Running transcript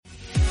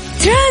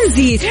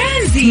ترانزيت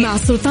مع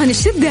سلطان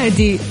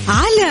الشدادي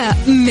على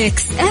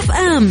ميكس اف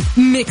ام.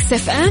 ميكس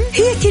اف ام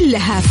هي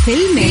كلها في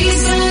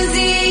الميكس.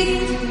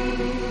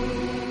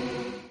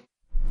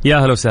 يا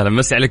هلا وسهلا،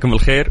 مسي عليكم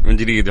الخير من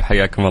جديد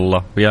وحياكم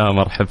الله ويا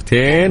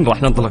مرحبتين.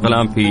 راح ننطلق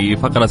الآن في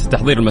فقرة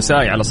التحضير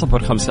المسائي على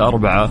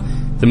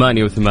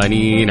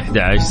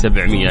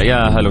 0548811700.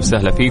 يا هلا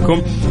وسهلا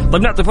فيكم.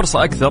 طيب نعطي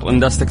فرصة أكثر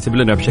الناس تكتب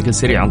لنا بشكل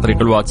سريع عن طريق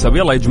الواتساب.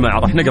 يلا يا جماعة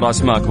راح نقرأ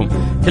أسماءكم،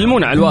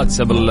 كلمونا على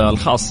الواتساب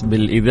الخاص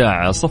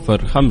بالإذاعة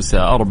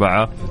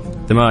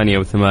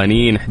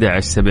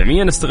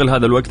 0548811700. نستغل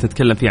هذا الوقت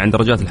نتكلم فيه عن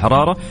درجات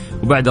الحرارة،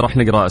 وبعدها راح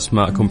نقرأ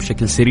أسماءكم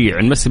بشكل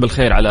سريع. نمسي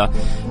بالخير على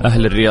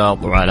أهل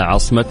الرياض وعلى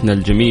عاصمتنا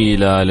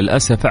الجميلة.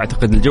 للأسف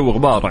أعتقد الجو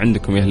غبار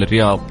عندكم يا أهل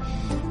الرياض،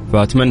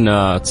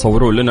 فأتمنى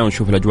تصوروا لنا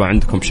ونشوف الأجواء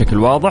عندكم بشكل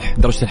واضح.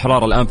 درجة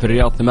الحرارة الآن في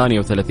الرياض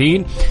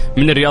 38.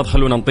 من الرياض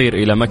خلونا نطير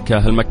إلى مكة.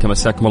 هل مكة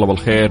مساكم الله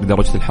بالخير؟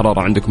 درجة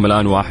الحرارة عندكم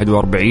الآن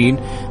 41.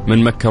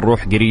 من مكة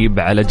نروح قريب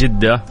على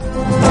جدة.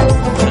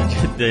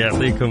 جدة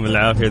يعطيكم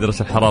العافية،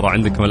 درجة الحرارة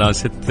عندكم الآن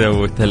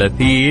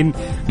 36.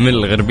 من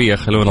الغربية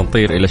خلونا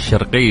نطير إلى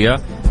الشرقية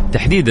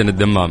تحديدا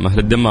الدمام. أهل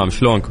الدمام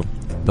شلونكم؟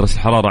 درجة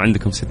الحرارة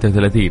عندكم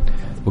 36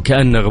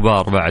 وكأنه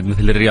غبار بعد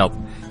مثل الرياض.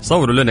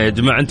 صوروا لنا يا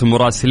جماعة، أنتم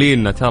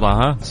مراسلين ترى،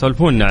 ها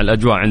سولفونا على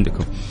الأجواء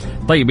عندكم.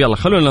 طيب يلا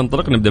خلونا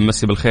ننطلق، نبدأ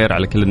نمسي بالخير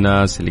على كل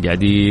الناس اللي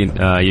قاعدين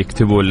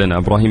يكتبوا لنا.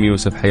 إبراهيم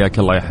يوسف حياك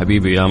الله يا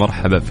حبيبي، يا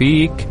مرحبا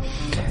فيك.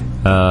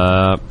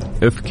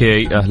 FK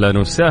أهلا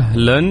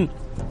وسهلا.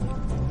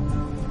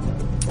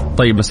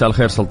 طيب مساء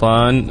الخير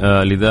سلطان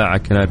الإذاعة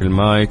كناري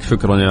المايك.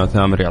 شكرا يا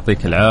ثامر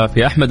يعطيك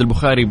العافية. أحمد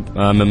البخاري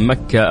من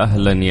مكة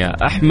أهلا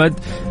يا أحمد.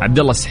 عبد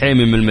الله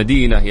السحيمي من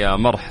المدينة يا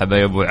مرحبا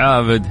يا أبو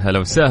عابد، هلا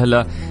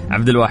وسهلا.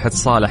 عبد الواحد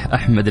صالح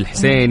أحمد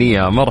الحسيني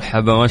يا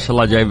مرحبا، ما شاء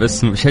الله جايب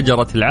اسم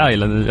شجرة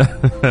العائلة.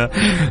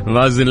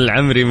 مازن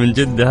العمري من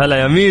جدة هلا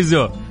يا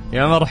ميزو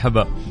يا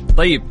مرحبا.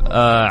 طيب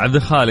عبد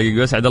الخالق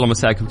يقول اسعد الله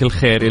مساك بكل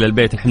خير الى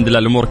البيت، الحمد لله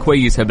الامور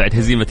كويسه بعد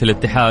هزيمه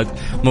الاتحاد.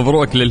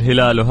 مبروك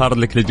للهلال وهارد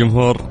لك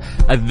لجمهور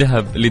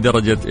الذهب،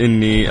 لدرجه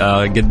اني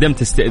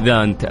قدمت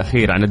استئذان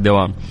تاخير عن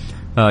الدوام.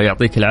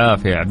 يعطيك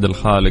العافيه يا عبد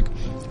الخالق،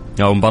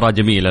 مباراة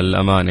جميلة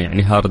للأمانة،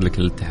 يعني هارد لك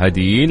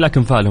للاتحاديين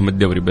لكن فالهم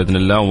الدوري بإذن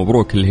الله،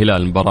 ومبروك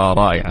للهلال مباراة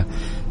رائعة.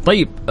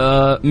 طيب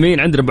مين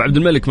عندنا؟ أبو عبد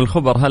الملك من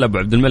الخبر. هلا أبو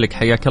عبد الملك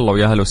حياك الله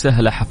ويا هلا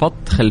وسهلا.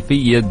 حفظت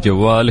خلفية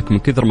جوالك من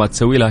كثر ما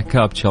تسوي لها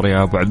كابتشر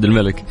يا أبو عبد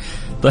الملك.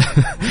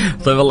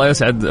 طيب الله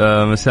يسعد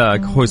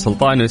مساك أخوي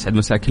سلطان، ويسعد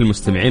مساك كل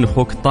المستمعين.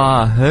 أخوك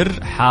طاهر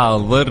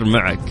حاضر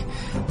معك.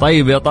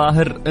 طيب يا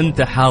طاهر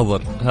أنت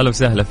حاضر، هلا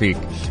وسهلا فيك.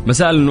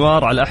 مساء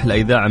النوار على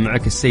أحلى إذاعة،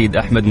 معك السيد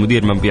أحمد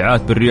مدير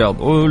مبيعات بالرياض.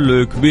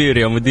 قول كبير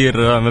يا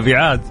مدير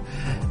مبيعات،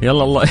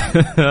 يلا الله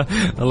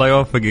الله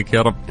يوفقك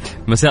يا رب.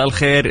 مساء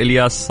الخير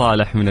إلياس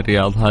صالح من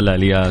الرياض. هلا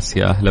إلياس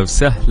يا أهلا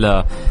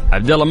وسهلا.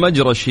 عبد الله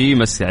مجرشي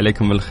مسي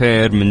عليكم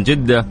الخير من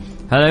جدة.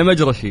 هلا يا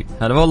مجرشي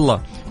هلا والله.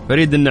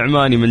 فريد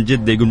النعماني من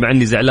جدة يقول مع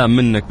أني زعلان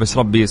منك بس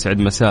ربي يسعد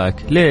مساك.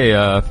 ليه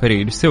يا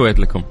فريد ايش سويت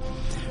لكم؟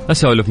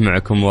 أسولف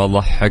معكم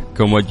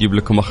وأضحككم وأجيب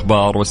لكم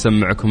أخبار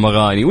وأسمعكم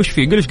أغاني، وش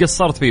في؟ قلش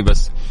قصرت فيه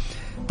بس.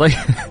 طيب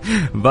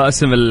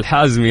باسم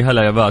الحازمي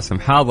هلا يا باسم.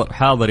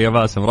 حاضر يا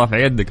باسم، رافع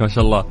يدك ما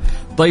شاء الله.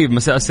 طيب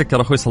مساء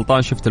السكر أخوي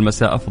سلطان، شفت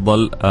المساء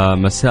أفضل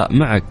مساء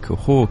معك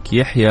أخوك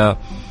يحيى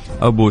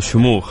أبو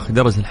شموخ.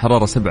 درجة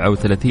الحرارة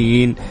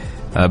 37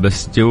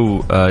 بس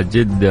جو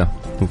جدة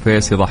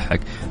وفيس يضحك.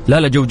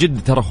 لا جو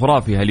جدة ترى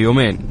خرافي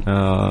هاليومين،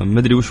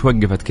 مدري وش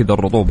وقفت كذا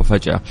الرطوبة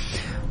فجأة.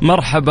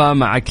 مرحبا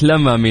معك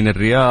لما من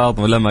الرياض،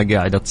 ولما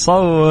قاعدة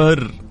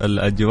تصور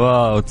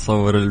الأجواء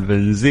وتصور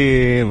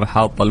البنزين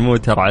وحاط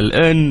الموتر على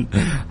الإن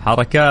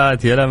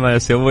حركات. يا لما يا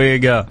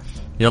سويقة،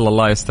 يلا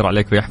الله يستر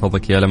عليك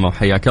ويحفظك يا لما،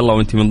 وحياك الله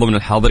وانت من ضمن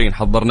الحاضرين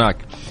حضرناك.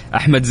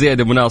 أحمد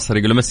زيد أبو ناصر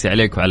يقول مسي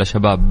عليك وعلى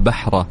شباب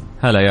بحرة.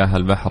 هلا يا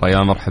أهل بحرة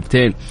يا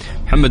مرحبتين.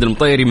 محمد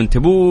المطيري من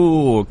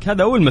تبوك،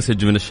 هذا أول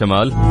مسج من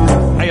الشمال.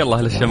 حيا الله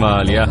أهل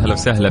الشمال يا أهلا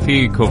وسهلا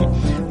فيكم.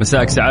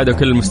 مساءك سعادة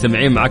وكل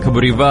المستمعين. معك أبو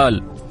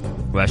ريفال،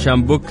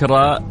 وعشان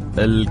بكرة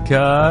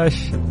الكاش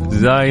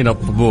زاين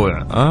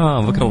الطبوع.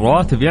 بكرة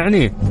الرواتب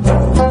يعني.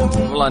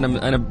 والله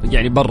أنا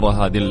يعني برا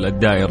هذه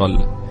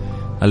الدائرة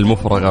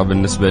المفرغة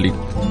بالنسبة لي.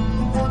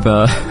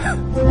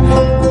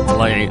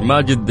 الله يعين.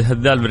 ماجد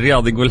هذال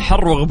بالرياض يقول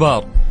حر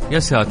وغبار. يا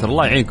ساتر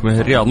الله يعينكم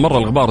يا الرياض، مرة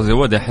الغبار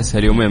زودها أحسها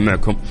اليومين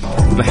معكم.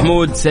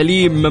 محمود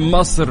سليم من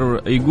مصر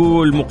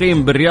يقول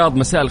مقيم بالرياض،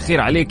 مساء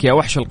الخير عليك يا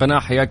وحش القناة،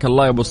 حياك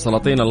الله يا أبو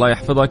السلاطين، الله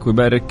يحفظك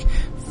ويبارك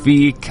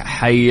فيك.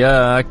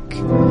 حياك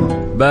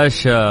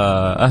باشا،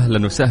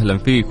 أهلا وسهلا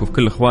فيك وفي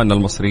كل إخواننا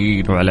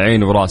المصريين، وعلى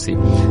عيني وراسي.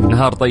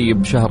 نهار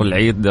طيب، شهر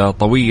العيد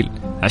طويل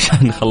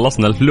عشان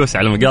خلصنا الفلوس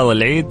على مقاضي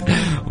العيد.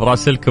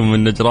 براسلكم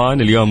من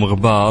نجران، اليوم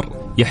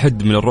غبار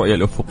يحد من الرؤية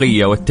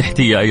الأفقية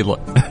والتحتية أيضا.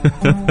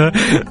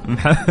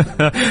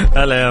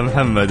 هلا يا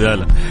محمد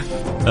هلا.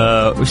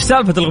 وش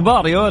سالفة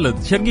الغبار يا ولد؟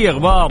 شرقية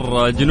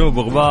غبار، جنوب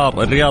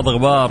غبار، الرياض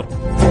غبار.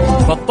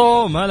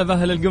 فطوم هلا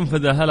بأهل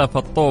القنفذة، هلا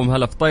فطوم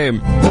هلا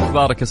فطيم.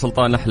 بارك يا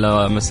سلطان،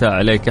 أحلى مساء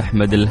عليك.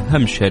 أحمد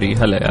الهمشري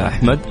هلا يا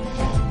أحمد،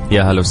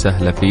 يا هلا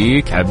وسهلا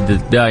فيك. عبد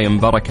الدايم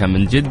بركة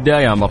من جدة،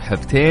 يا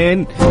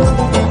مرحبتين.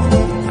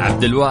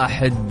 عبد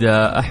الواحد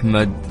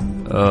أحمد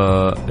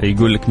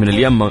يقول لك من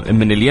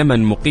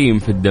اليمن مقيم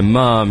في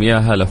الدمام. يا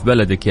هلا في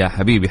بلدك يا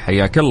حبيبي،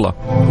 حياك الله.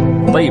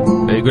 طيب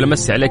يقول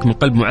أمسي عليك من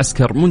قلب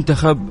معسكر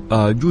منتخب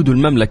جود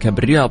المملكة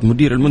بالرياض،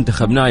 مدير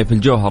المنتخب نايف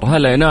الجوهر.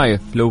 هلا يا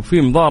نايف، لو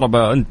في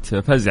مضاربة أنت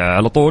فزع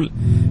على طول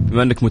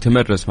بما أنك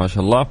متمرس ما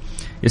شاء الله.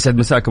 يسعد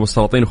مساك أبو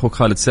السلاطين، أخوك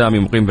خالد سامي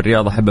مقيم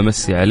بالرياض، أحب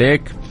أمسي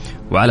عليك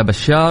وعلى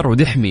بشار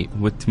ودحمي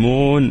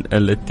وتمون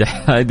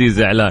الاتحادي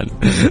زعلان.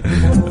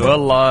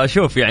 والله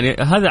شوف يعني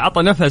هذا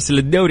عطى نفس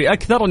للدوري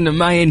أكثر إنه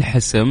ما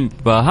ينحسم،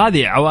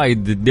 فهذه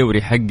عوايد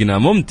الدوري حقنا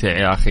ممتع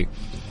يا أخي،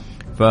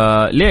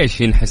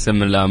 فليش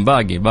ينحسم الآن؟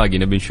 باقي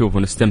نبي نشوف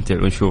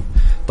ونستمتع ونشوف.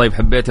 طيب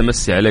حبيت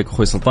أمسي عليك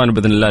أخوي سلطان،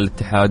 وبإذن الله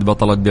الاتحاد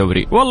بطل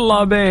الدوري.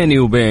 والله بيني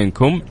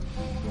وبينكم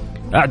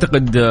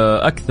أعتقد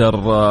أكثر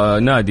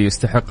نادي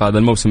يستحق هذا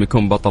الموسم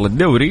يكون بطل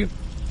الدوري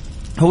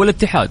هو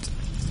الاتحاد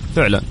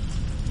فعلا،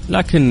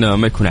 لكن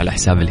ما يكون على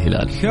حساب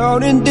الهلال.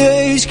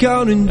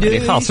 يعني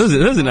خلاص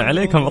وزنا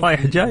عليكم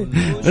رايح جاي،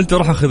 انتوا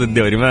روحوا خذوا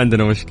الدوري ما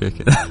عندنا مشكلة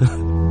كذا.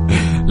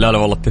 لا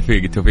والله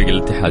التوفيق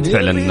الاتحاد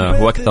فعلا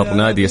هو أكثر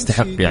نادي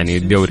يستحق يعني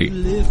الدوري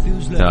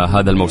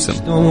هذا الموسم.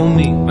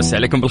 بس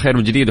عليكم بالخير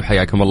من جديد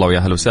وحياكم الله ويا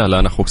أهلا وسهلا.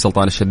 أنا أخوك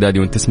سلطان الشدادي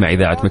وانت تسمع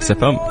إذاعة ميكس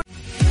اف ام.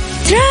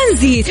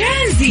 ترانزيت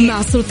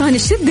مع سلطان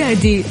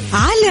الشدادي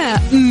على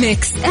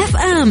ميكس اف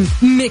ام.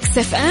 ميكس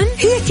اف ام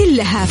هي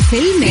كلها في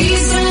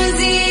الميكس.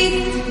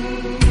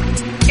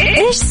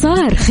 ايش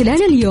صار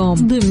خلال اليوم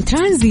ضمن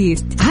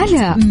ترانزيت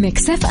على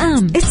ميكس اف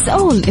ام. It's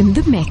all in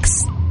the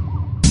mix.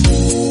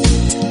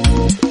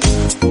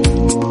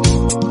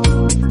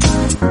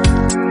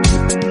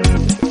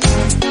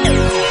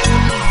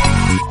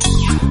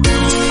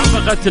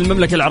 حققت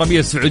المملكة العربية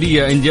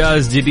السعودية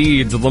إنجاز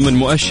جديد ضمن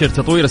مؤشر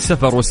تطوير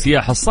السفر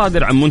والسياحة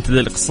الصادر عن منتدى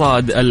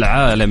الاقتصاد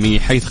العالمي،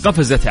 حيث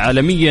قفزت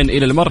عالميا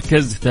إلى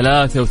المركز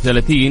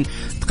 33،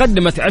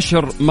 تقدمت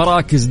 10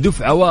 مراكز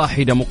دفعة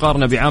واحدة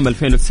مقارنة بعام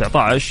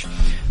 2019.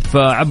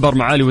 فعبر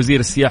معالي وزير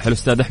السياحة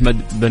الأستاذ أحمد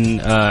بن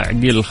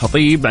عقيل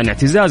الخطيب عن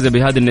اعتزازه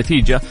بهذه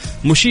النتيجة،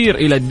 مشير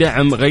إلى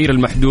الدعم غير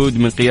المحدود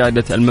من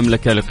قيادة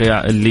المملكة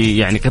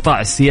يعني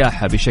قطاع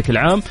السياحة بشكل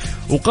عام،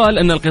 وقال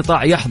أن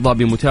القطاع يحظى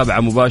بمتابعة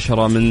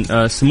مباشرة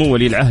من سمو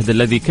ولي العهد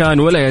الذي كان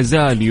ولا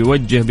يزال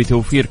يوجه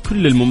بتوفير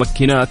كل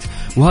الممكنات،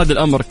 وهذا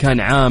الأمر كان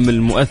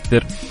عامل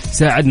مؤثر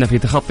ساعدنا في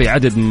تخطي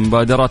عدد من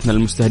مبادراتنا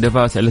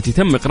المستهدفات التي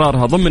تم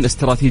إقرارها ضمن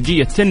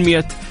استراتيجية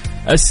تنمية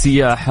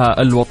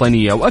السياحة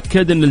الوطنية.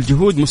 وأكد أن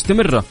الجهود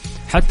مستمرة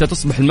حتى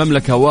تصبح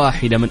المملكة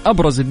واحدة من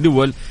أبرز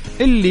الدول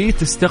اللي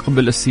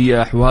تستقبل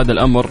السياح، وهذا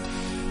الأمر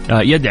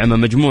يدعم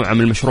مجموعة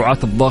من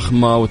المشروعات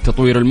الضخمة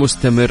والتطوير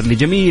المستمر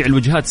لجميع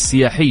الوجهات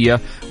السياحية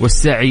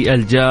والسعي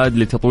الجاد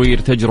لتطوير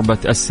تجربة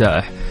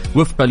السائح.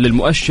 وفقا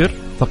للمؤشر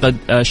فقد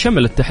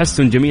شمل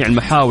التحسن جميع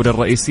المحاور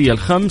الرئيسية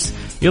الخمس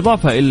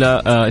إضافة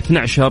إلى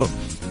 12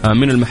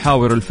 من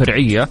المحاور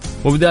الفرعية،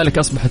 وبذلك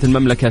أصبحت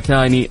المملكة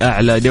ثاني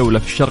أعلى دولة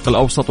في الشرق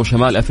الأوسط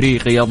وشمال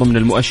أفريقيا ضمن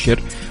المؤشر،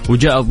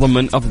 وجاءت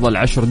ضمن أفضل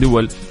 10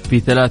 دول في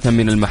 3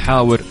 من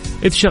المحاور،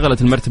 إذ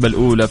شغلت المرتبة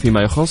الأولى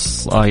فيما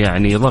يخص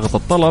يعني ضغط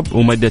الطلب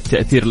ومدى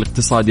التأثير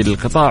الاقتصادي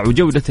للقطاع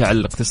وجودته على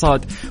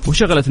الاقتصاد،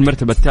 وشغلت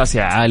المرتبة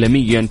التاسعة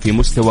عالميا في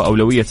مستوى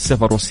أولوية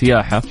السفر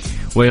والسياحة.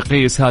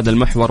 ويقيس هذا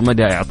المحور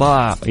مدى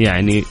إعطاء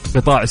يعني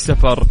قطاع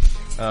السفر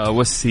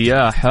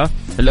والسياحة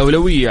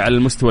الأولوية على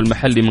المستوى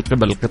المحلي من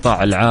قبل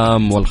القطاع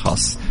العام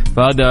والخاص.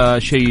 فهذا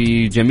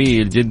شيء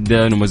جميل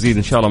جدا ومزيد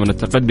إن شاء الله من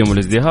التقدم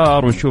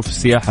والازدهار، ونشوف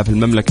السياحة في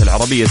المملكة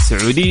العربية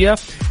السعودية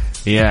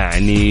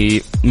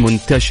يعني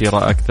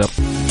منتشرة أكثر.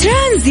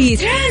 ترانزيت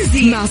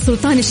مع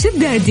سلطان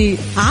الشدادي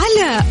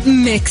على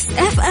ميكس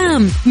اف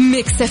ام.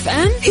 ميكس اف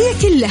ام هي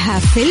كلها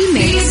في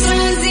الميكس.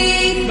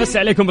 بس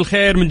عليكم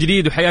بالخير من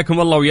جديد وحياكم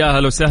الله ويا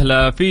أهلا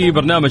وسهلا في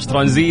برنامج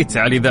ترانزيت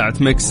على إذاعة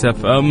ميكس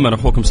اف ام. أنا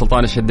أخوكم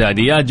سلطان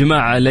الشدادي. يا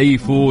جماعة لا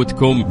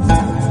يفوتكم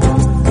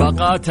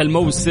باقات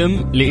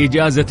الموسم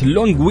لإجازة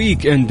اللونج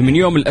ويك اند من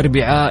يوم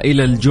الأربعاء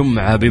إلى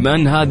الجمعة. بما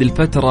أن هذه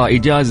الفترة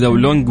إجازة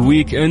ولونج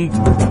ويك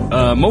اند،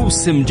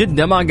 موسم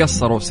جدة ما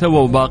قصروا،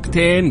 سووا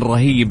باقتين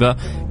رهيبة،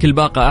 كل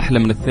باقة أحلى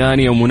من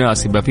الثانية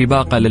ومناسبة. في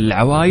باقة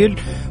للعوائل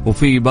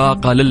وفي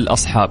باقة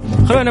للأصحاب.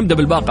 خلينا نبدأ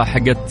بالباقة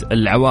حقت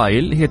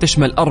العوائل، هي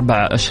تشمل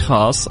 4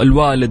 أشخاص،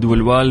 الوالد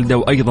والوالدة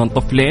وأيضا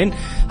طفلين.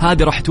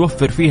 هذه راح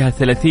توفر فيها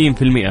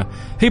 30%.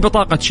 هي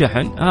بطاقة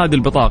شحن، هذه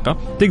البطاقة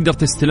تقدر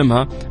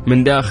تستلمها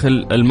من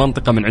داخل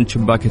المنطقة من عند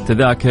شباك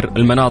التذاكر.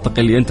 المناطق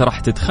اللي أنت راح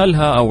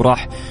تدخلها أو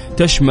راح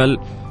تشمل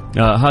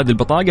هذه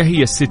البطاقة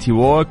هي السيتي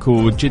ووك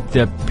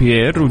وجدة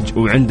بير،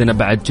 وعندنا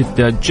بعد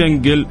جدة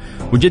جنجل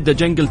وجدة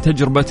جنجل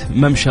تجربة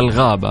ممشى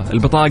الغابة.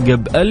 البطاقة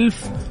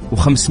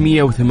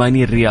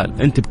ب1580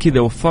 ريال، أنت بكذا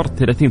وفرت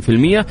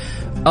 30%.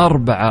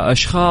 4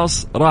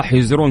 أشخاص راح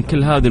يزورون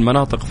كل هذه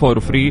المناطق فور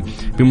فري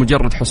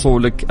بمجرد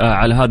حصولك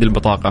على هذه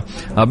البطاقة.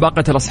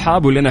 باقة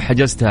الأصحاب واللي أنا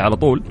حجزتها على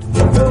طول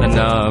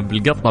لأن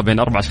بالقطة بين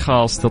 4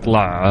 أشخاص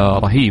تطلع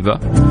رهيبة،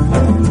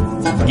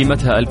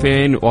 قيمتها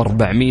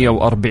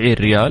 2440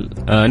 ريال.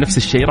 نفس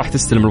الشيء راح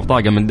تستلم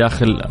البطاقة من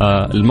داخل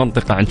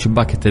المنطقة عند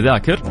شباك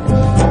التذاكر.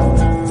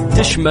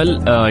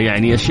 تشمل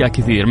يعني أشياء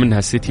كثير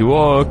منها سيتي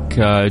ووك،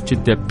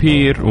 جدة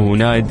بير،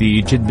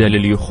 ونادي جدة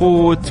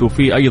لليخوت،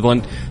 وفي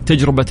أيضا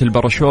تجربة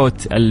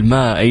الباراشوت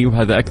المائي،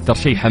 وهذا أكثر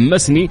شيء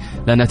حمسني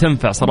لأنها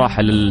تنفع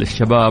صراحة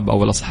للشباب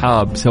أو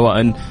الأصحاب،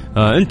 سواء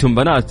أنتم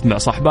بنات مع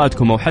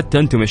صاحباتكم أو حتى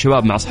أنتم يا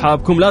شباب مع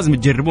أصحابكم، لازم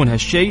تجربون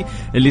هالشيء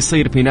اللي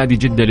يصير في نادي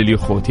جدة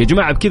لليخوت. يا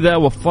جماعة بكذا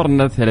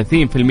وفرنا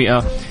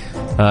 30%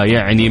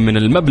 يعني من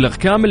المبلغ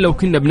كامل لو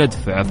كنا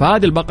بندفع.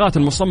 فهذه الباقات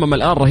المصممة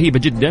الآن رهيبة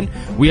جدا،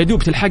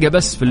 ويدوب تلحقها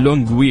بس في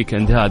اللونج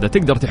ويكند هذا.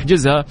 تقدر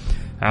تحجزها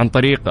عن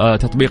طريق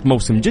تطبيق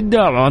موسم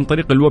جدة أو عن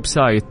طريق الويب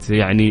سايت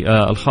يعني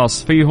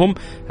الخاص فيهم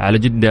على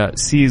جدة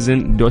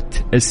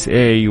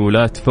season.sa.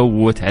 ولا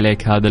تفوت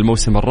عليك هذا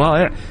الموسم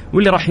الرائع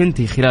واللي راح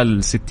ينتهي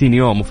خلال 60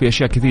 يوم، وفي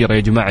أشياء كثيرة يا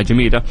جماعة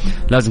جميلة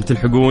لازم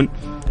تلحقون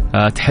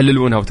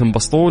تحللونها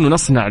وتنبسطون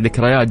ونصنع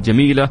ذكريات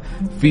جميلة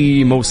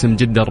في موسم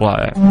جدة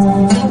الرائع.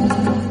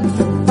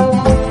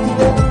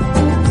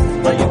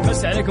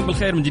 بس عليكم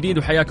بالخير من جديد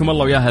وحياكم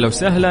الله ويا هلا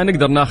وسهلا.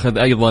 نقدر ناخذ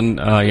أيضا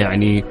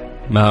يعني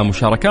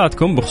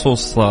مشاركاتكم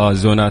بخصوص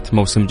زونات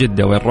موسم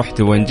جدة، وين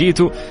رحتوا وين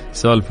جيتوا،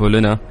 سولفوا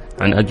لنا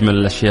عن أجمل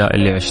الأشياء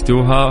اللي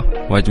عشتوها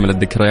وأجمل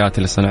الذكريات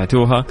اللي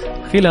صنعتوها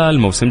خلال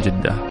موسم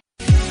جدة.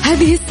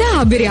 هذه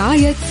الساعة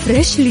برعاية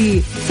فريشلي،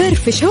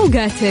 فرفش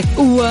اوقاتك،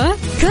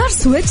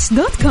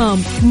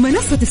 وكارسويتش.com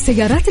منصة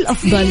السيارات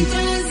الأفضل.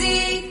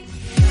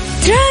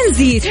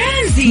 ترانزيت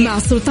مع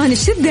سلطان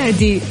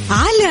الشدادي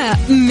على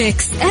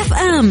ميكس اف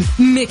ام.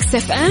 ميكس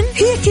اف ام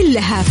هي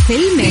كلها في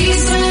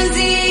الميكس.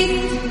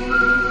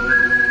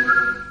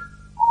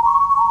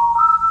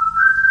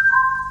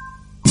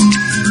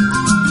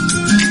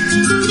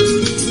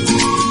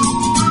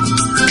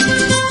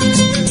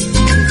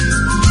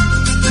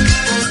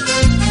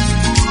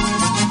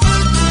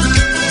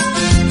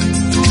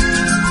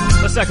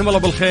 مساكم الله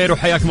بالخير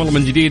وحياكم الله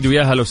من جديد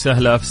ويا هلا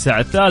وسهلا في الساعة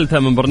الثالثة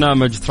من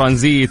برنامج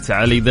ترانزيت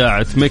على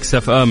إذاعة ميكس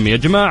اف ام. يا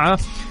جماعة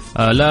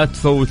لا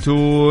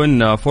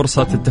تفوتون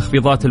فرصة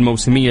التخفيضات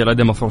الموسمية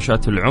لدى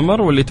مفروشات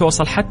العمر، واللي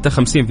توصل حتى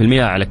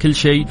 50% على كل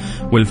شيء،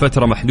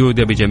 والفترة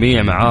محدودة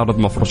بجميع معارض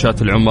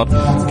مفروشات العمر.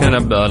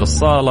 كنب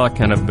للصالة،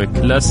 كنب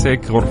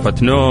كلاسيك، غرفة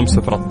نوم،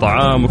 سفرة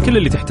طعام، وكل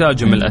اللي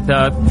تحتاجه من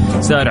الأثاث.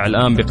 سارع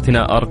الآن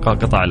باقتناء أرقى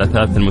قطع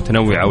الأثاث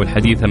المتنوعة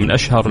والحديثة من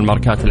أشهر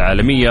الماركات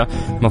العالمية.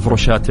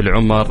 مفروشات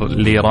العمر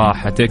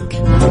لراحتك.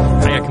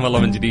 حياكم الله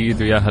من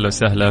جديد ويا هلا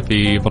وسهلا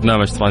في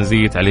برنامج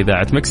ترانزيت على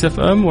إذاعة ميكس اف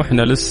ام،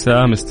 وإحنا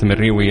لسه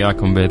مستمرين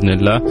وياكم بإذن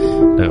الله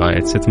لغاية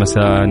 6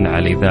 مساء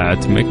على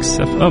إذاعة ميكس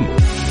اف ام.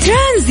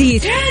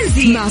 ترانزيت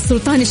مع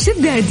سلطان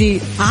الشدادي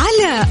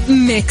على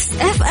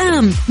ميكس اف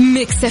ام.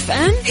 ميكس اف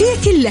ام هي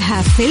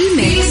كلها في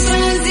الميكس.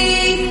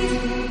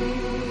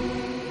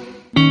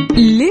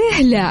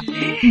 ليه لا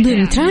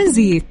ضمن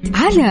ترانزيت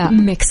على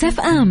ميكس اف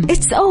ام.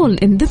 It's all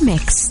in the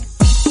mix.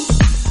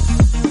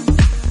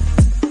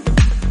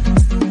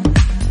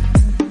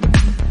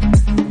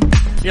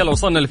 يلا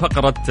وصلنا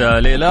لفقرة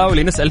ليلى،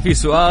 واللي نسأل فيه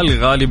سؤال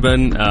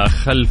غالبا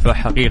خلف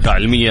حقيقة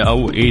علمية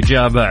أو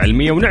إجابة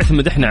علمية،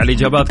 ونعتمد إحنا على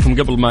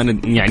إجاباتكم قبل ما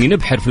يعني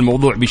نبحر في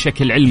الموضوع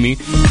بشكل علمي.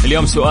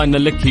 اليوم سؤالنا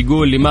لك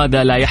يقول: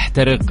 لماذا لا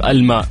يحترق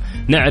الماء؟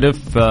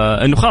 نعرف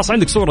أنه خاص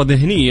عندك صورة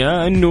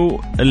ذهنية أنه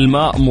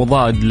الماء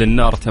مضاد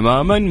للنار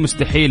تماما،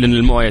 مستحيل أن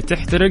الموية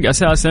تحترق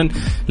أساسا.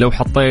 لو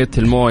حطيت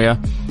الموية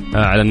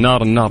على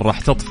النار راح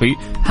تطفي.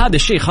 هذا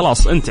الشيء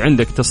خلاص أنت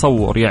عندك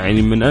تصور،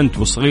 يعني من أنت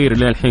وصغير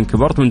إلى الحين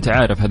كبرت وأنت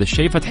عارف هذا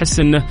الشيء، فتحس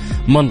أنه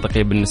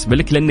منطقي بالنسبة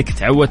لك لأنك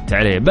تعودت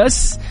عليه.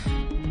 بس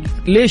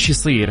ليش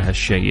يصير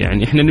هالشيء؟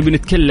 يعني إحنا نبي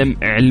نتكلم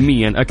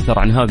علميا أكثر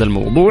عن هذا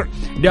الموضوع.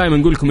 دائما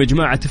نقول لكم يا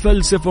جماعة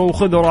تفلسفوا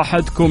وخذوا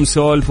راحتكم،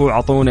 سولفوا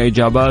وعطونا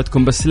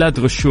إجاباتكم، بس لا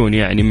تغشون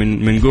يعني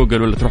من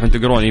جوجل ولا تروحون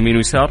تقرون يمين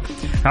ويسار.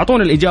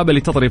 أعطونا الإجابة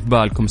اللي تطري في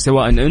بالكم،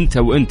 سواء أنت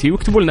أو أنتي،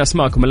 واكتبوا لنا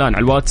أسماءكم الآن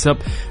على الواتساب،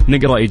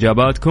 نقرأ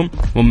إجاباتكم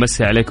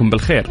ونمسي عليكم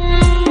بالخير.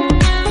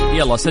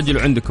 يلا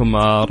سجلوا عندكم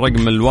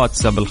رقم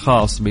الواتساب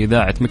الخاص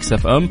بإذاعة ميكس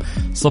اف ام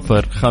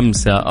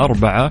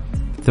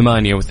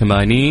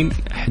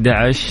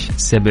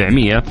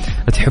 0548811700.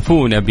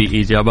 تحفونا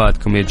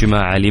بإجاباتكم يا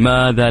جماعة.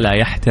 لماذا لا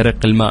يحترق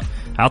الماء؟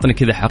 عطني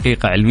كذا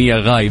حقيقة علمية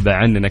غايبة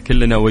عننا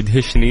كلنا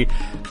وادهشني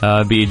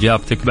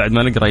بإجابتك. بعد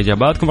ما نقرأ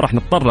إجاباتكم راح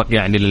نتطرق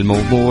يعني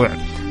للموضوع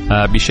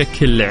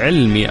بشكل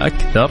علمي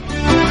أكثر،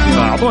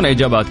 فأعطونا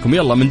إجاباتكم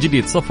يلا من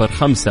جديد.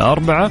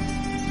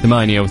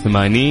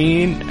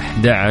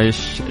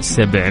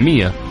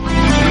 0548811700.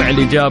 مع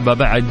الإجابة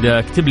بعد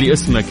اكتب لي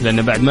اسمك،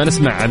 لأن بعد ما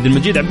نسمع عبد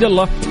المجيد عبد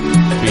الله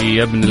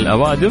في ابن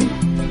الأوادم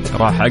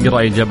راح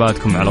أقرأ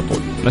إجاباتكم على طول.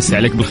 مسي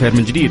عليك بالخير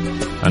من جديد.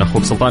 أنا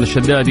أخوك سلطان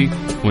الشدادي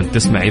وانت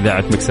تسمع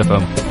إذاعة ميكس اف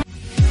ام.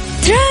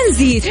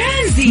 ترانزيت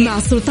مع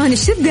سلطان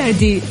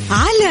الشدادي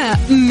على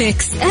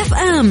ميكس اف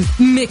ام.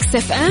 ميكس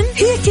اف ام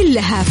هي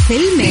كلها في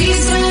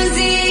الميكس.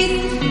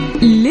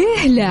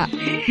 ليه لا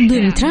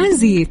ضمن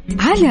ترانزيت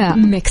على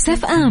ميكس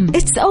اف ام.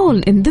 It's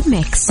all in the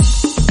mix.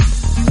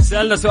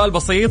 سألنا سؤال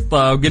بسيط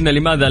وقلنا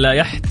لماذا لا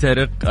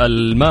يحترق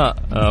الماء.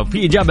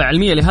 في إجابة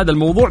علمية لهذا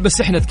الموضوع،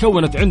 بس إحنا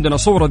تكونت عندنا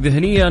صورة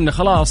ذهنية أن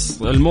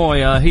خلاص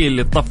الموية هي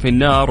اللي تطفي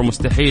النار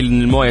ومستحيل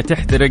أن الموية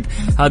تحترق.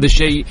 هذا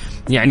الشيء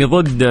يعني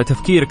ضد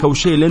تفكيرك أو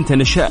شيء اللي أنت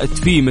نشأت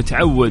فيه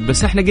متعود.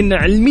 بس إحنا قلنا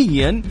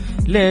علميا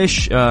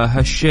ليش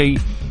هالشيء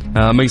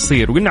ما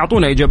يصير، وقلنا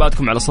اعطونا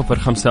اجاباتكم على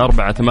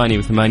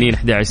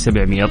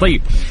 0548811700.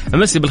 طيب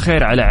امسي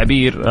بالخير على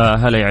عبير.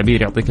 هلا يا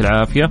عبير، يعطيك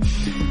العافيه.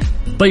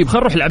 طيب خلينا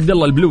نروح لعبد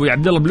الله البلوي.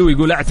 عبد الله البلوي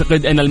يقول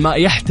اعتقد ان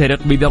الماء يحترق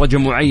بدرجه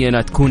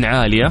معينه تكون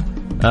عاليه.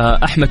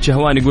 احمد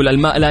شهوان يقول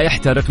الماء لا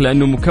يحترق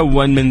لانه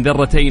مكون من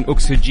ذرتين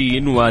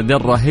اكسجين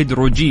وذره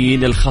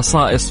هيدروجين،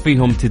 الخصائص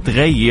فيهم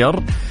تتغير.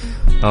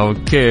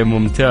 اوكي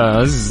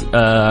ممتاز.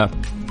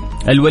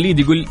 الوليد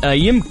يقول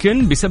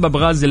يمكن بسبب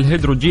غاز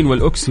الهيدروجين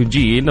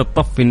والأكسجين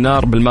تطفي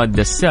النار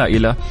بالمادة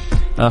السائلة.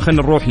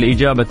 خلينا نروح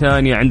لإجابة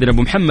ثانية. عندنا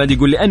أبو محمد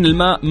يقول لأن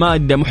الماء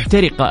مادة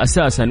محترقة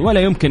أساسا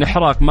ولا يمكن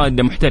إحراق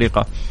مادة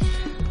محترقة.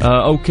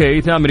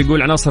 أوكي. ثامر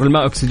يقول عناصر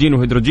الماء أكسجين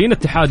وهيدروجين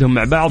اتحادهم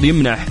مع بعض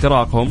يمنع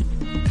احتراقهم.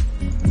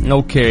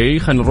 أوكي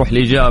خلينا نروح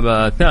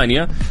لإجابة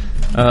ثانية.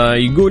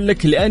 يقول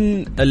لك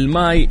لأن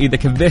الماء إذا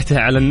كبيته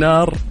على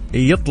النار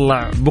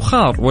يطلع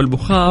بخار،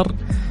 والبخار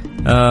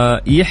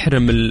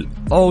يحرم ال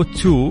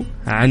O2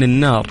 عن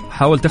النار.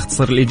 حاول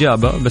تختصر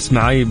الإجابة بس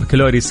معي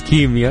بكالوريوس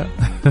كيمياء.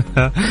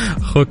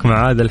 أخوك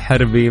معاذ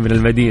الحربي من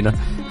المدينة.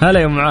 هلا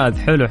يا معاذ.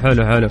 حلو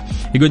حلو حلو.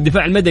 يقول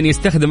الدفاع المدني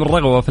يستخدم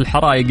الرغوة في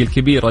الحرائق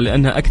الكبيرة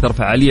لأنها أكثر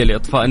فعالية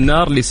لإطفاء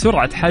النار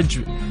لسرعة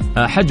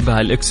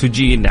حجبها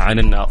الأكسجين عن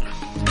النار.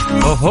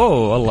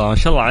 أوهو والله ما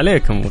شاء الله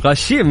عليكم،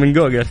 غاشين من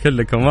جوجل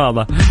كلكم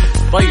واضح.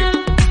 طيب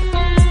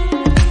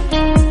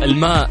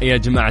الماء يا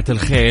جماعة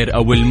الخير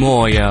أو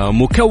الموية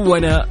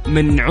مكونة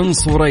من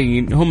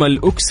عنصرين هما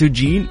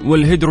الأكسجين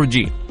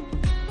والهيدروجين.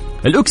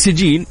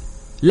 الأكسجين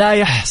لا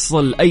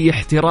يحصل أي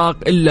احتراق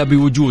إلا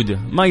بوجوده،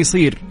 ما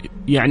يصير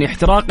يعني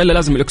احتراق إلا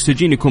لازم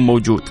الأكسجين يكون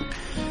موجود.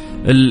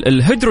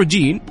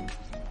 الهيدروجين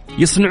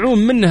يصنعون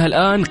منها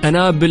الآن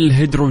قنابل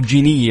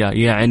هيدروجينية،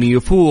 يعني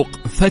يفوق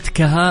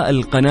فتكها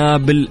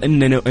القنابل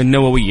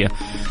النووية.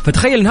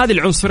 فتخيل أن هذه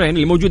العنصرين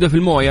اللي موجودة في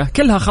الموية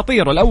كلها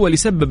خطيرة، الأول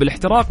يسبب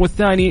الاحتراق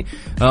والثاني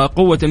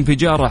قوة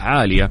انفجاره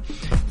عالية.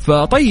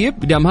 فطيب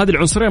دام هذه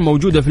العنصرين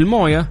موجودة في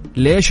الموية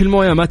ليش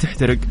الموية ما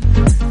تحترق؟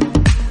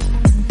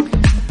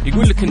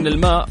 يقول لك إن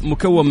الماء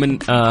مكون من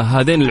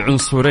هذين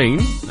العنصرين.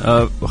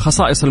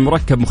 خصائص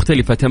المركب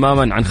مختلفة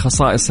تماما عن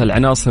خصائص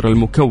العناصر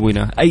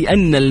المكونة، أي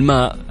أن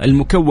الماء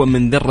المكون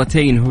من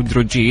ذرتين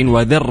هيدروجين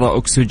وذرة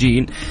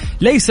أكسجين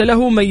ليس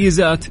له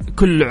ميزات.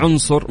 كل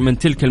عنصر من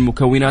تلك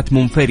المكونات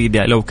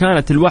منفردة، لو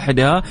كانت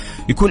لوحدها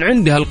يكون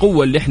عندها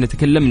القوة اللي احنا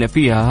تكلمنا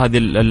فيها هذه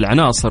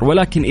العناصر،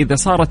 ولكن إذا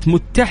صارت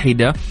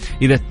متحدة،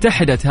 إذا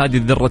اتحدت هذه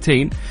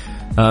الذرتين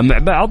مع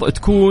بعض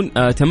تكون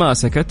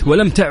تماسكت،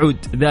 ولم تعد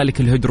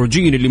ذلك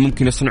الهيدروجين اللي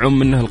ممكن يصنعون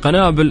منه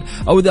القنابل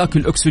أو ذاك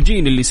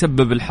الأكسجين اللي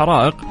يسبب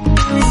الحرائق،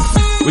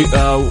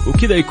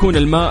 وكذا يكون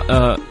الماء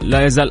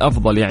لا يزال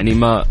أفضل. يعني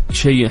ما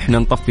شيء إحنا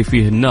نطفي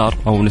فيه النار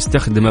أو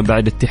نستخدمه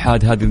بعد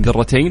اتحاد هذه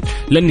الذرتين،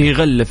 لأنه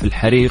يغلف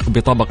الحريق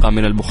بطبقة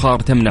من البخار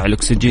تمنع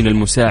الأكسجين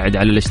المساعد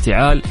على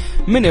الاشتعال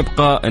من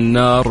إبقاء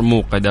النار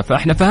موقدة.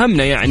 فإحنا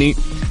فهمنا يعني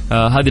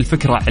هذه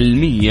الفكرة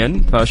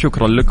علميا،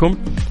 فشكرا لكم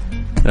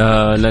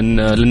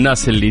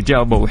للناس اللي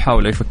جابوا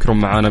وحاولوا يفكرون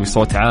معنا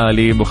بصوت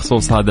عالي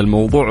بخصوص هذا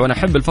الموضوع. وأنا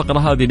أحب الفقرة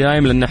هذه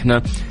دائما لأن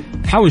احنا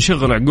نحاول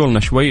نشغل عقولنا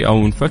شوي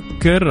أو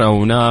نفكر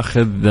أو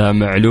ناخذ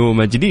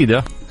معلومة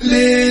جديدة.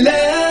 ليلة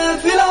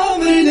في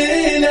العمر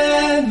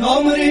ليلة،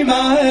 عمري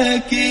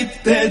معاك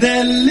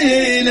ابتدى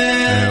الليلة.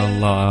 أي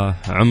والله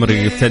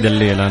عمري ابتدى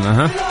الليلة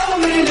أنا.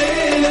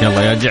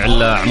 يلا يا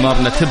جعل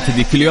أعمارنا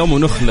تبتدي كل يوم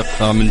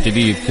ونخلق من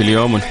جديد كل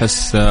يوم،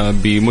 ونحس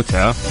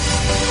بمتعة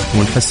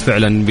ونحس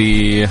فعلا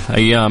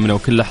بأيامنا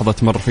وكل لحظة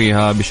تمر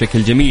فيها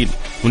بشكل جميل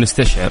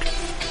ونستشعر.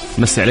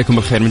 مسي عليكم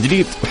الخير من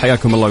جديد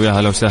وحياكم الله ويا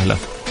هلا وسهلا.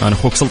 أنا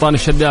أخوك سلطان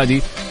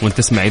الشدادي وانت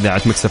تسمع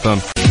إذاعة مكس اف ام.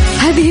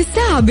 هذه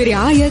الساعة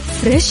برعاية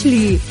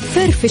فريشلي،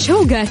 فرفش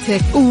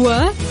اوقاتك،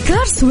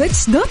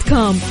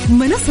 وكارسويتش.com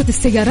منصة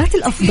السيارات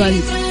الأفضل.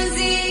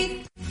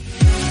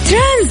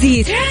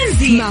 ترانزيت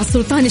مع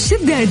سلطان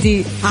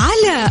الشدادي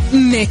على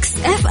مكس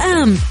اف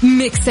ام.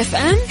 مكس اف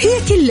ام هي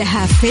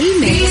كلها في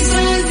المكس.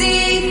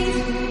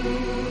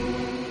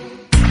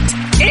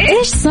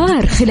 ايش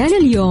صار خلال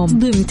اليوم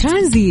ضمن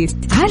ترانزيت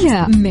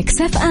على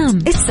مكس اف ام.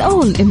 It's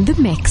all in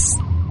the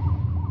mix.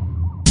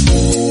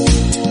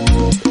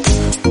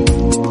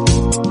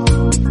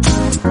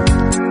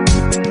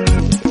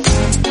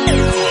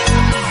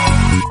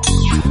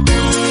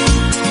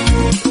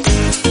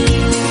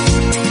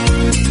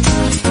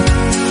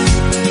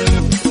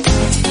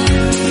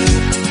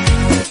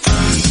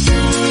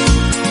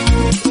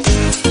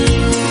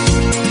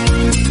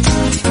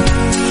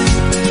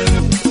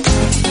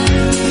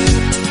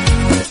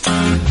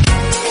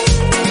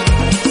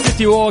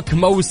 ووك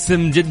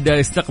موسم جدة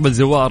يستقبل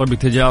زواره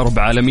بتجارب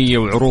عالمية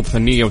وعروض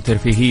فنية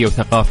وترفيهية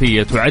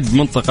وثقافية. تعد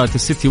منطقة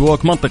السيتي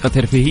ووك منطقة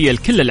ترفيهية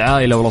لكل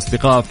العائلة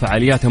والأصدقاء،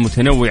 فعالياتها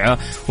متنوعة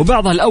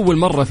وبعضها لأول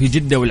مرة في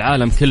جدة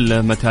والعالم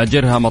كله.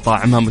 متاجرها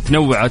مطاعمها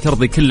متنوعة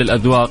ترضي كل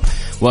الأذواق،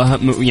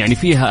 يعني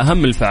فيها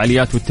أهم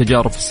الفعاليات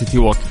والتجارب في السيتي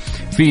ووك.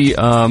 في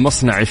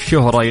مصنع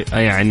الشهرة،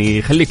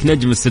 يعني خليك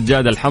نجم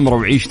السجادة الحمراء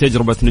وعيش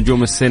تجربة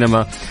نجوم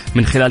السينما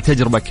من خلال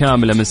تجربة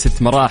كاملة من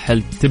 6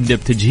 مراحل، تبدأ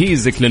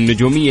بتجهيزك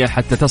للنجومية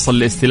حتى تصل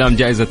لاستلام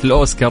جائزة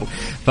الأوسكار.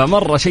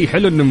 فمرة شيء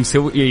حلو إنهم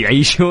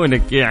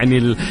يعيشونك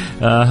يعني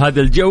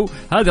هذا الجو.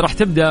 هذه راح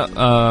تبدأ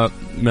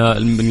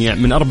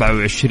من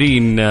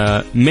 24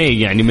 ماي،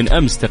 يعني من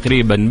أمس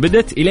تقريبا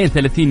بدت، إلى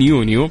 30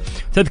 يونيو.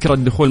 تذكرة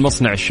دخول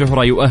مصنع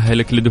الشهرة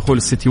يؤهلك لدخول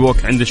السيتي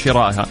ووك عند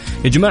شرائها.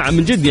 يا جماعة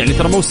من جد يعني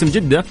ترى موسم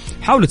جدة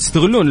حاولوا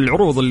تستغلون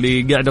العروض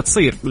اللي قاعدة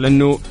تصير،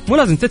 لأنه مو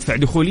لازم تدفع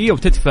دخولية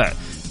وتدفع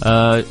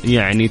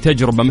يعني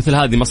تجربة مثل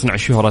هذه مصنع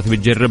الشهرة تبي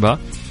تجربها.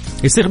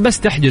 يصير بس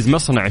تحجز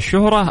مصنع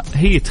الشهرة،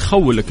 هي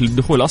تخولك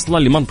للدخول أصلا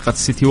لمنطقة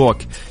السيتي ووك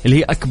اللي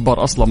هي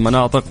أكبر أصلا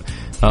مناطق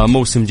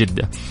موسم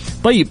جدة.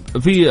 طيب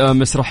في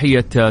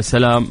مسرحية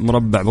سلام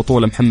مربع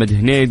بطولة محمد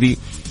هنيدي.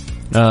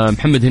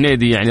 محمد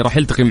هنيدي يعني راح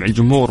يلتقي مع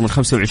الجمهور من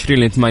 25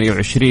 ل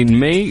 28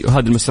 ماي،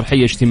 وهذه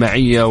المسرحية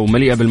اجتماعية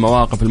ومليئة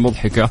بالمواقف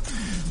المضحكة.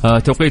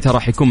 توقيتها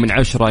راح يكون من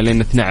 10 إلى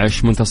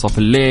 12 منتصف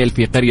الليل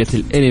في قرية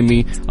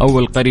الأنمي،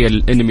 أول قرية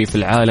للأنمي في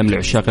العالم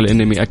لعشاق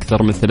الأنمي.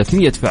 أكثر من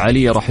 300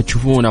 فعالية راح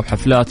تشوفونها،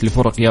 وحفلات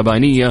لفرق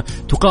يابانية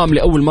تقام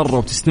لأول مرة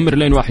وتستمر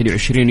لين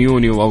 21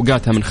 يونيو،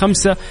 وأوقاتها من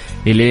 5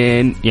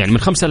 إلين يعني من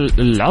 5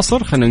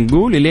 العصر خلينا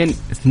نقول إلين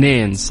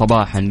 2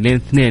 صباحا لين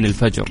 2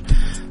 الفجر.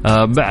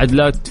 بعد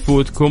لا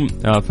تفوتكم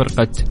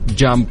فرقة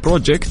جام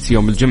بروجكت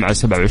يوم الجمعة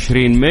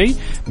 27 ماي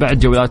بعد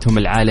جولاتهم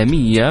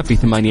العالمية في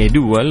 8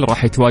 دول.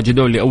 راح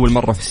يتواجدون لأول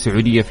مرة في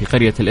السعودية في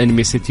قرية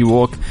الأنمي سيتي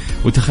ووك،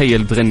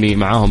 وتخيل تغني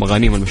معاهم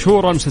أغانيهم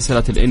المشهورة،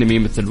 مسلسلات الأنمي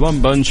مثل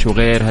وان بنش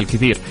وغيرها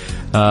الكثير.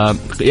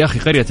 يا أخي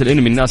قرية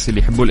الأنمي الناس اللي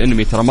يحبون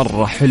الأنمي ترى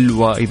مرة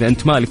حلوة، إذا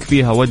أنت مالك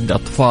فيها ود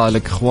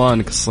أطفالك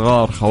إخوانك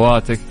الصغار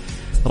خواتك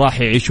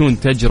راح يعيشون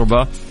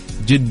تجربة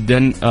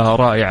جدا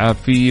رائعة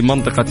في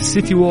منطقة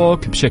السيتي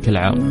ووك بشكل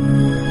عام.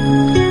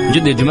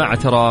 جدة يا جماعة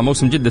ترى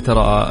موسم جدة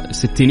ترى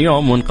 60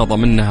 يوم وانقضى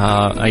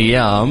منها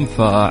أيام،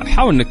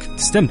 فحاول أنك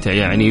تستمتع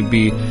يعني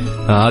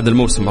بهذا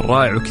الموسم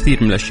الرائع وكثير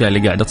من الأشياء اللي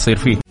قاعدة تصير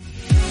فيه.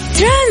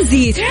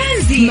 ترانزيت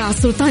مع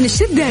سلطان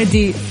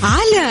الشدادي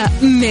على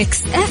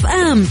ميكس اف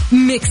ام.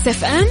 ميكس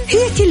اف ام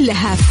هي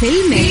كلها في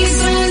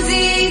الميكس.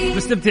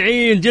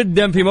 مستمتعين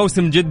جدا في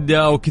موسم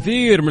جدة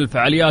وكثير من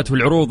الفعاليات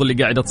والعروض اللي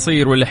قاعدة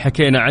تصير واللي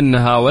حكينا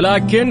عنها،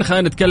 ولكن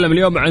خلينا نتكلم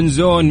اليوم عن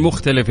زون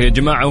مختلف يا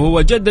جماعة،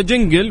 وهو جدة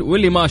جنجل،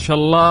 واللي ما شاء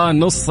الله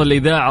نص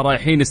الإذاعة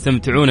رايحين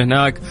يستمتعون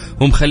هناك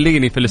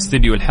ومخليني في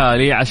الاستديو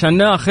الحالي عشان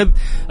ناخذ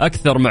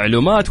أكثر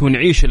معلومات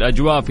ونعيش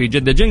الأجواء في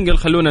جدة جنجل.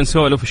 خلونا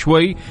نسولف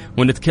شوي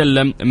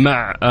ونتكلم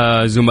مع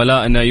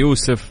زملائنا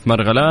يوسف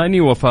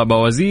مرغلاني ووفاء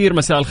بوزير.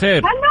 مساء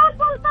الخير.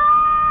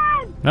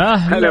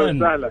 أهلا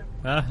وسهلا.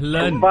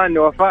 أهلا. سلطان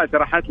وفاء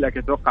شرحت لك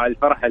أتوقع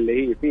الفرحة اللي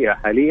هي فيها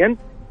حاليا.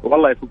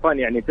 والله يا سلطان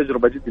يعني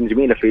تجربة جدا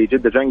جميلة في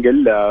جدة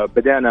جنجل.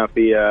 بدأنا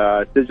في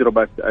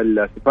تجربة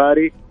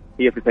السفاري،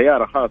 هي في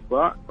سيارة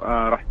خاصة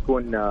راح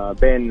تكون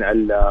بين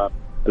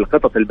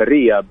القطط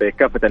البرية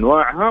بكافة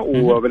أنواعها،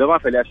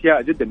 وبالإضافة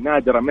لأشياء جدا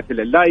نادرة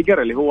مثل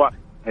اللايجر اللي هو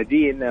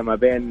هجين ما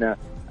بين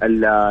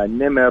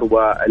النمر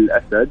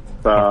والأسد.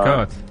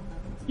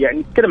 يعني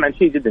نتكلم عن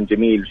شيء جدا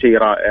جميل، شيء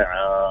رائع.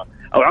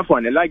 أو عفوا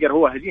اللايجر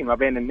هو هجين ما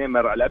بين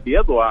النمر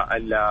الأبيض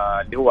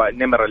واللي هو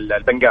النمر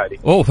البنغالي.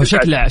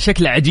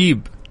 شكله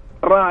عجيب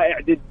رائع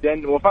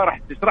جدا. وفاء راح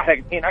تشرح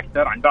لك الحين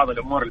أكثر عن بعض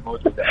الأمور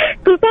الموجودة.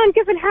 سلطان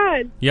كيف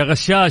الحال؟ يا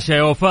غشاشة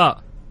يا وفاء.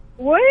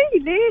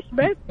 ليش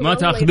بس ما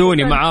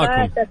تأخذوني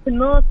معاكم في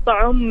نص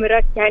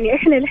عمرك؟ يعني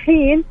إحنا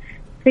الحين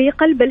في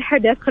قلب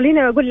الحدث.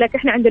 خلينا أقول لك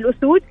إحنا عند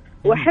الأسود،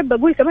 وأحب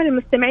أقول كمان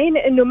للمستمعين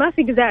إنه ما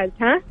في قزاز.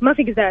 ما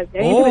في قزاز،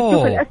 يعني أنت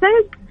بتشوف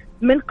الأسد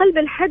من قلب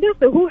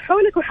الحدث وهو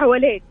حولك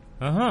وحواليك.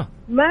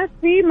 ما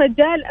في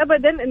مجال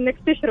أبدا إنك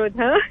تشرد.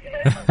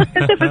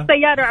 أنت في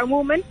السيارة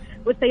عموما،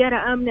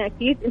 والسيارة آمنة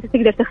أكيد. أنت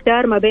تقدر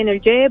تختار ما بين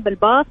الجيب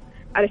الباص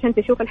علشان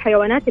تشوف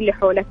الحيوانات اللي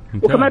حولك.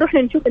 وكمان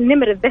رحنا نشوف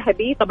النمر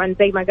الذهبي طبعا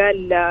زي ما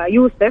قال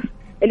يوسف،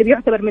 اللي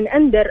بيعتبر من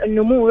أندر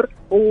النمور،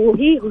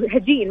 وهي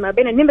هجين ما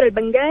بين النمر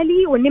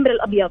البنغالي والنمر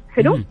الأبيض.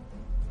 حلو.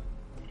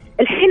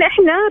 الحين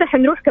احنا رح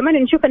نروح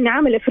كمان نشوف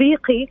النعام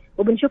الافريقي،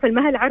 وبنشوف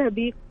المهل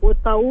العربي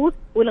والطاووس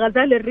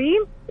والغزال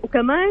الريم،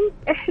 وكمان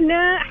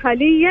احنا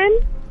حاليا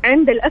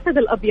عند الاسد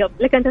الابيض.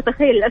 لك ان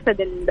تتخيل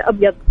الاسد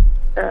الابيض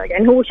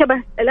يعني هو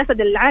شبه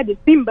الاسد العادي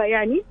سيمبا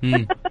يعني.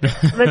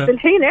 بس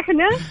الحين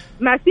احنا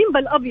مع سيمبا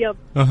الابيض.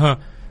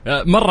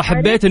 مرة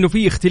حبيت انه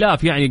في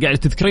اختلاف، يعني قاعد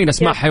تذكرين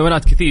اسماء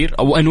حيوانات كثير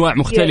او انواع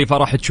مختلفة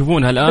راح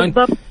تشوفونها الان.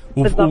 بالضبط.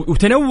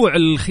 وتنوع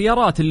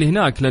الخيارات اللي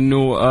هناك،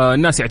 لأنه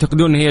الناس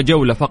يعتقدون إن هي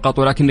جولة فقط،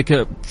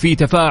 ولكنك في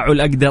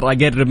تفاعل أقدر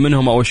أقرب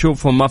منهم أو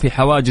أشوفهم، ما في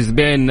حواجز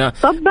بيننا.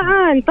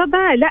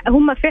 طبعا لا،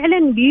 هم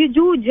فعلا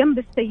بيجوا جنب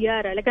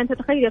السيارة. لكن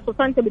تتخيل يا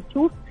سلطان أنت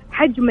بتشوف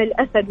حجم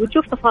الأسد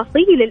وتشوف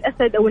تفاصيل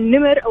الأسد أو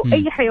النمر أو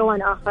أي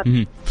حيوان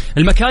آخر.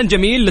 المكان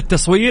جميل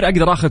للتصوير،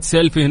 أقدر أخذ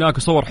سيلفي هناك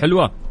وصور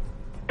حلوة.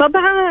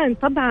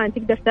 طبعا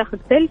تقدر تاخذ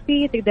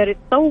سيلفي، تقدر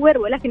تصور،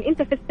 ولكن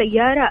أنت في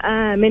السيارة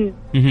آمن.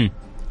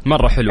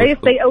 مرة حلو.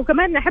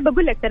 وكمان أحب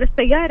أقول لك ترى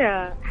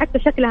السيارة حتى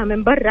شكلها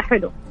من برا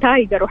حلو،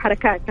 تايجر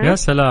وحركات. يا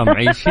سلام،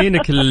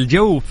 عايشينك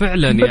الجو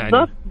فعلا يعني.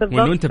 بالضبط.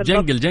 وإنه أنت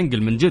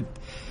بجنقل من جد.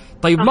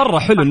 طيب مرة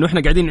حلو إنه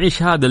إحنا قاعدين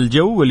نعيش هذا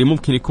الجو اللي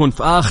ممكن يكون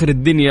في آخر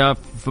الدنيا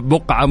في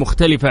بقعة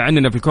مختلفة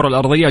عننا في الكرة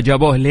الأرضية،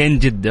 جابوه لين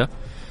جدة.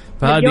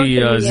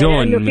 فهذه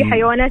زون يعني في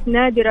حيوانات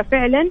نادرة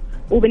فعلا.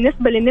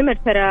 وبالنسبة للنمر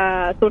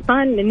ترى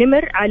سلطان،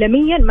 النمر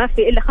عالميا ما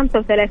في إلا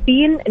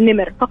 35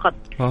 نمر فقط.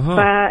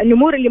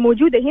 فالنمور اللي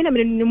موجودة هنا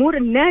من النمور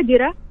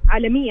النادرة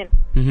عالميا.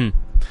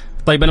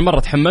 طيب أنا مرة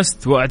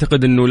تحمست،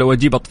 وأعتقد إنه لو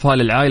أجيب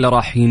أطفال العائلة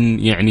راح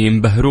يعني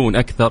ينبهرون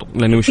أكثر،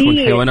 لأنه يشوفون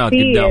حيوانات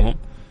قدامهم.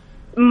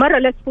 مرة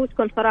لا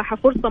تفوتكم صراحة،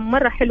 فرصة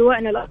مرة حلوة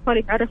أن الأطفال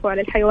يتعرفوا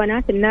على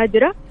الحيوانات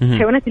النادرة،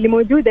 الحيوانات اللي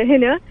موجودة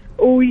هنا،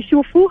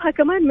 ويشوفوها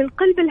كمان من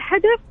قلب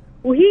الحدث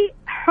وهي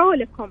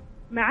حولكم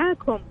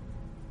معاكم.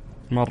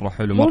 مرة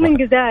حلو، مو من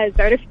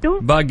قزاز، عرفتوا؟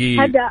 باقي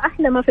هذا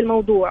أحلى ما في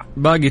الموضوع.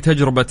 باقي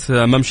تجربة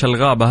ممشى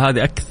الغابة،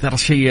 هذه أكثر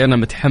شيء أنا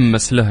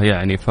متحمس له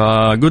يعني.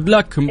 فجود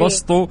لك،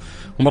 انبسطوا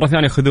ومرة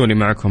ثانية خذوني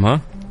معكم.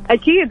 ها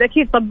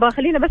أكيد. طب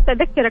خلينا بس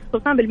أذكرك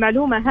سلطان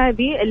بالمعلومة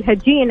هذه.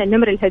 الهجين،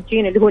 النمر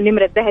الهجين اللي هو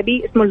النمر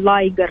الذهبي اسمه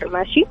اللايجر،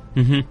 ماشي؟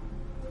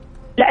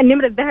 لا،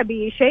 النمر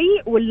الذهبي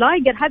شيء،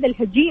 واللايجر هذا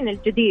الهجين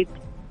الجديد.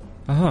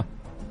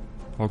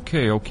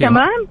 أوكي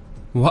تمام.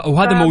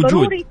 وهذا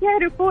موجود.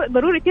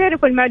 ضروري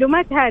تعرفوا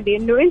المعلومات هذه،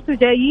 إنه أنتوا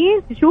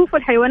جايين تشوفوا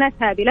الحيوانات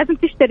هذه لازم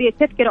تشتري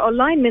التذكرة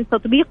أونلاين من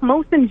تطبيق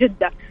موسم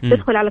جدة.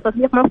 تدخل على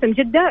تطبيق موسم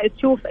جدة،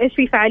 تشوف إيش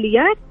في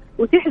فعاليات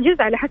وتحجز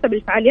على حسب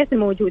الفعاليات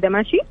الموجودة.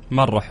 ماشي،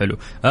 مرة حلو.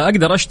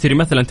 أقدر أشتري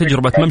مثلا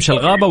تجربة ممشى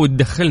الغابة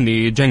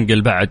وتدخلني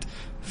جنقل بعد،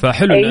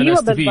 فحلو إن أنا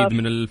أستفيد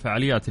من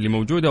الفعاليات اللي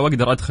موجودة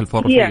وأقدر أدخل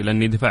فور فري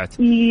لأني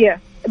دفعت.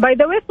 باي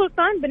ذا واي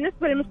سلطان،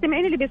 بالنسبة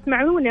للمستمعين اللي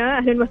بيسمعونا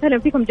أهلا وسهلا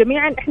فيكم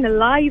جميعا. إحنا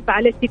لايف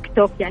على تيك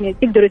توك، يعني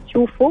تقدروا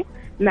تشوفوا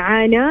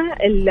معانا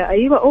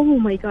أيوة. أوه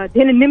ماي جاد،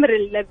 هنا النمر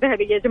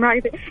الذهبي يا جماعة،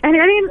 إحنا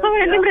قاعدين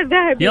نصور النمر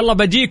الذهبي. يلا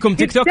بجيكم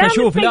تيك توك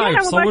أشوف لايف،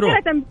 صوروه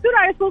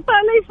بسرعة يا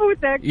سلطان لا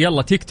يفوتك.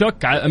 يلا تيك توك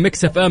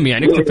ميكس اف ام،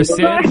 يعني اكتب في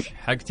السيرش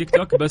حق تيك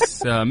توك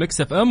بس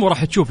ميكس اف ام،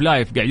 وراح تشوف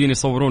لايف قاعدين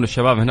يصورون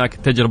الشباب هناك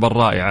التجربة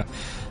الرائعة.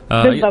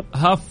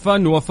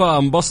 هافن وفاء،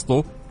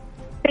 انبسطوا.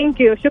 ثانك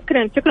يو،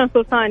 شكرا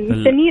سلطان،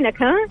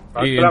 مستنينك. ها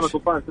مع السلامة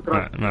سلطان،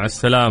 شكرا. مع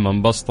السلامة،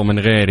 انبسطوا من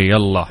غيري.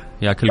 يلا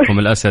ياكلكم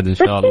الأسد إن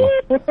شاء الله.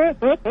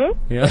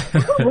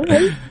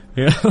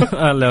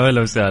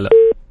 هلا وسهلا.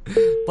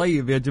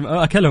 طيب يا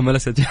جماعة، أكلهم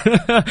الأسد.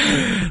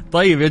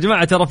 طيب يا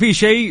جماعة، ترى في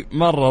شيء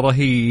مرة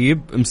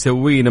رهيب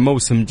مسوينه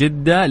موسم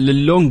جدة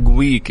لللونج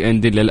ويك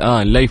اند اللي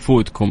الآن لا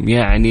يفوتكم.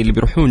 يعني اللي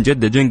بيروحون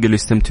جدة جنقل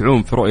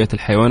يستمتعون في رؤية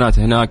الحيوانات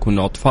هناك، وإن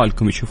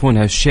أطفالكم يشوفون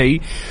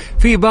هالشيء.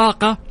 في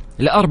باقة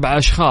ل4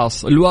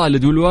 أشخاص،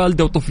 الوالد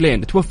والوالدة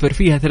وطفلين، توفر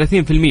فيها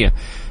 30%.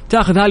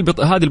 تأخذ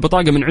هذه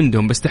البطاقة من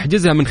عندهم، بس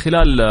تحجزها من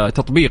خلال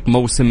تطبيق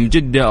موسم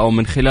جدة أو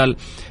من خلال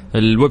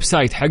الويب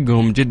سايت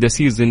حقهم جدة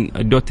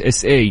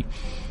season.sa.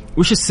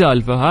 وش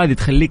السالفة؟ هذه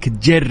تخليك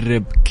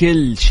تجرب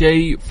كل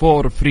شيء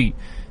فور فري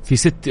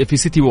في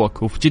سيتي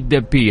ووك، وفي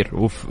جدة بير،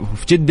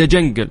 وفي جدة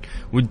جنقل،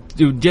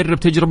 وتجرب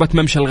تجربة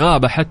ممشى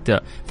الغابة حتى،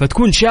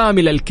 فتكون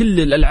شاملة لكل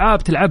الألعاب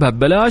تلعبها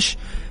ببلاش.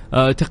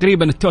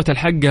 تقريبا التوتال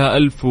حقها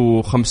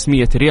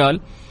 1500 ريال،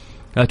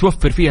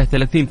 توفر فيها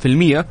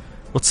 30%،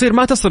 وتصير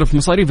ما تصرف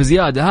مصاريف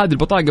زيادة. هذه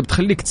البطاقة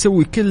بتخليك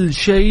تسوي كل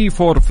شيء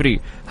فور فري.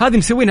 هذه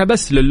مسوينها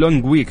بس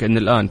لللونج ويك إن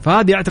الآن.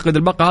 فهذه أعتقد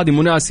الباقة هذه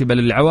مناسبة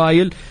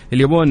للعوائل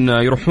اللي يبون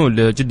يروحون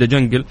لجدة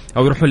جنقل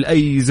أو يروحون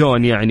لأي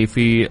زون يعني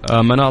في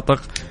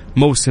مناطق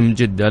موسم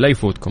جدة، لا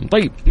يفوتكم.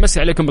 طيب، مسي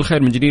عليكم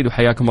بالخير من جديد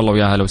وحياكم الله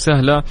ويا هلا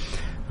وسهلا.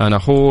 أنا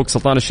أخوك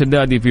سلطان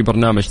الشدادي في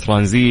برنامج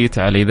ترانزيت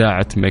على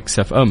إذاعة ميكس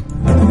اف ام.